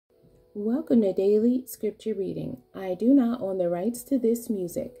Welcome to Daily Scripture Reading. I do not own the rights to this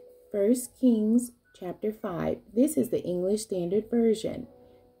music. 1 Kings chapter 5. This is the English Standard Version.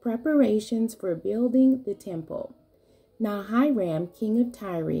 Preparations for building the temple. Now Hiram, king of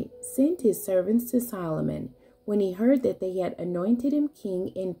Tyre, sent his servants to Solomon when he heard that they had anointed him king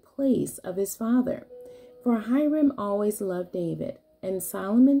in place of his father. For Hiram always loved David, and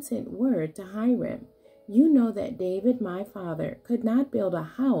Solomon sent word to Hiram, "You know that David, my father, could not build a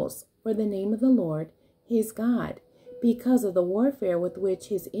house for the name of the Lord, his God, because of the warfare with which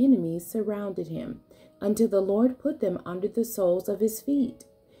his enemies surrounded him, until the Lord put them under the soles of his feet.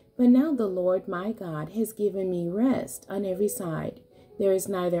 But now the Lord, my God, has given me rest on every side. There is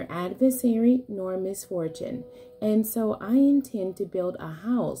neither adversary nor misfortune, and so I intend to build a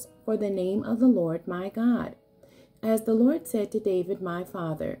house for the name of the Lord, my God. As the Lord said to David, my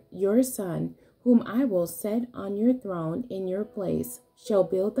father, your son, whom I will set on your throne in your place, shall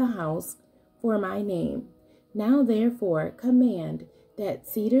build the house for my name. Now therefore command that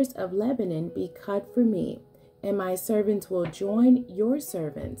cedars of Lebanon be cut for me, and my servants will join your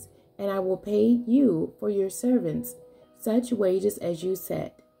servants, and I will pay you for your servants such wages as you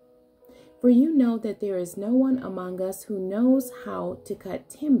set. For you know that there is no one among us who knows how to cut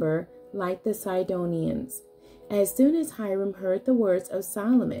timber like the Sidonians." As soon as Hiram heard the words of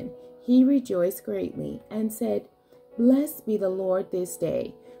Solomon, he rejoiced greatly and said, "Blessed be the Lord this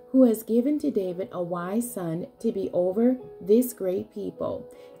day, who has given to David a wise son to be over this great people."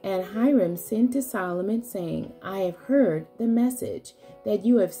 And Hiram sent to Solomon, saying, "I have heard the message that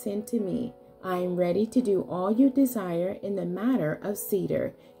you have sent to me. I am ready to do all you desire in the matter of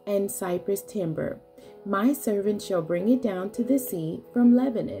cedar and cypress timber. My servant shall bring it down to the sea from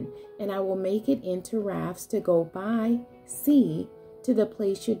Lebanon, and I will make it into rafts to go by sea to the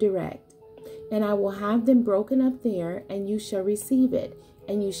place you direct. And I will have them broken up there, and you shall receive it,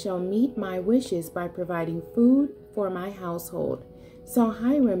 and you shall meet my wishes by providing food for my household." So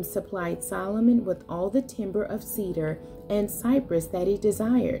Hiram supplied Solomon with all the timber of cedar and cypress that he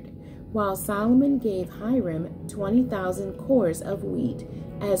desired, while Solomon gave Hiram 20,000 cores of wheat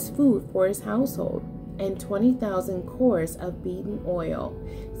as food for his household, and 20,000 cores of beaten oil.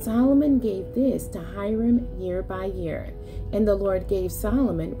 Solomon gave this to Hiram year by year, and the Lord gave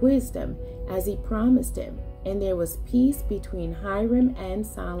Solomon wisdom as he promised him. And there was peace between Hiram and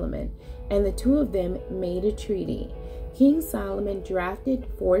Solomon, and the two of them made a treaty. King Solomon drafted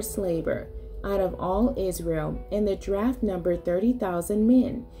forced labor out of all Israel, and the draft numbered 30,000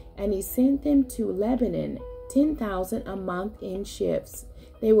 men, and he sent them to Lebanon, 10,000 a month in shifts.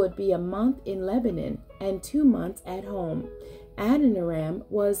 They would be a month in Lebanon and 2 months at home. Adoniram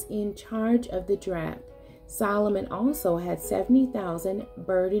was in charge of the draft. Solomon also had 70,000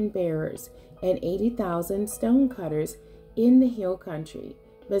 burden bearers and 80,000 stone cutters in the hill country,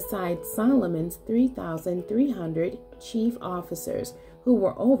 besides Solomon's 3,300 chief officers who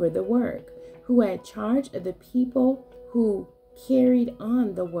were over the work, who had charge of the people who carried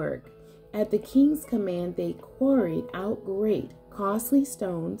on the work. At the king's command, they quarried out great, costly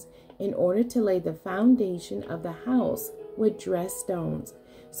stones in order to lay the foundation of the house with dressed stones.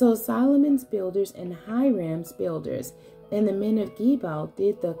 So Solomon's builders and Hiram's builders and the men of Gebal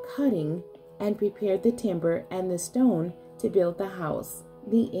did the cutting and prepared the timber and the stone to build the house.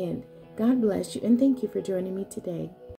 The end. God bless you, and thank you for joining me today.